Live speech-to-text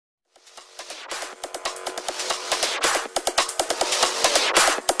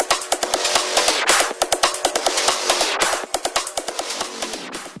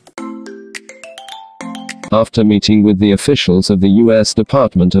after meeting with the officials of the U.S.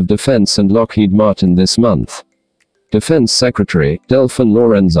 Department of Defense and Lockheed Martin this month. Defense Secretary Delfin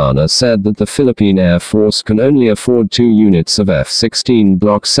Lorenzana said that the Philippine Air Force can only afford 2 units of F-16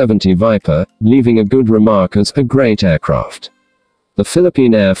 Block 70 Viper, leaving a good remark as a great aircraft. The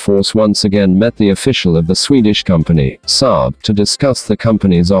Philippine Air Force once again met the official of the Swedish company, Saab, to discuss the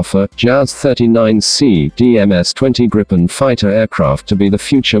company's offer, JAS-39 DMS-20 Gripen fighter aircraft to be the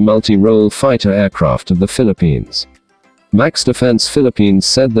future multi-role fighter aircraft of the Philippines. MaxDefense Philippines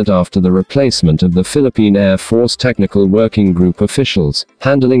said that after the replacement of the Philippine Air Force Technical Working Group officials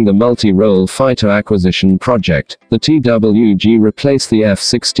handling the multi-role fighter acquisition project, the TWG replaced the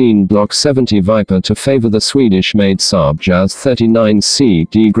F-16 Block 70 Viper to favor the Swedish-made Saab JAS-39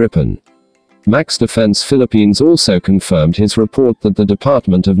 D Gripen. MaxDefense Philippines also confirmed his report that the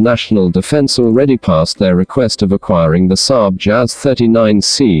Department of National Defense already passed their request of acquiring the Saab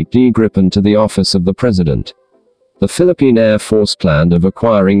JAS-39 D Gripen to the Office of the President. The Philippine Air Force planned of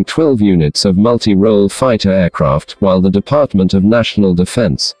acquiring 12 units of multi-role fighter aircraft, while the Department of National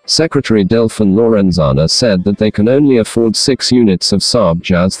Defense, Secretary Delfin Lorenzana said that they can only afford 6 units of Saab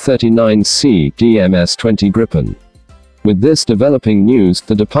JAS-39 DMS-20 Gripen. With this developing news,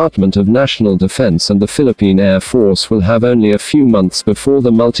 the Department of National Defense and the Philippine Air Force will have only a few months before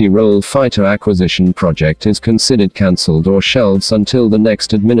the multi-role fighter acquisition project is considered cancelled or shelved until the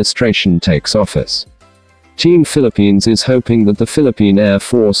next administration takes office. Team Philippines is hoping that the Philippine Air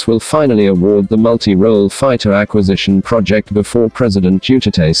Force will finally award the multi-role fighter acquisition project before President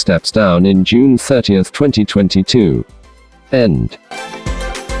Duterte steps down in June 30, 2022. End.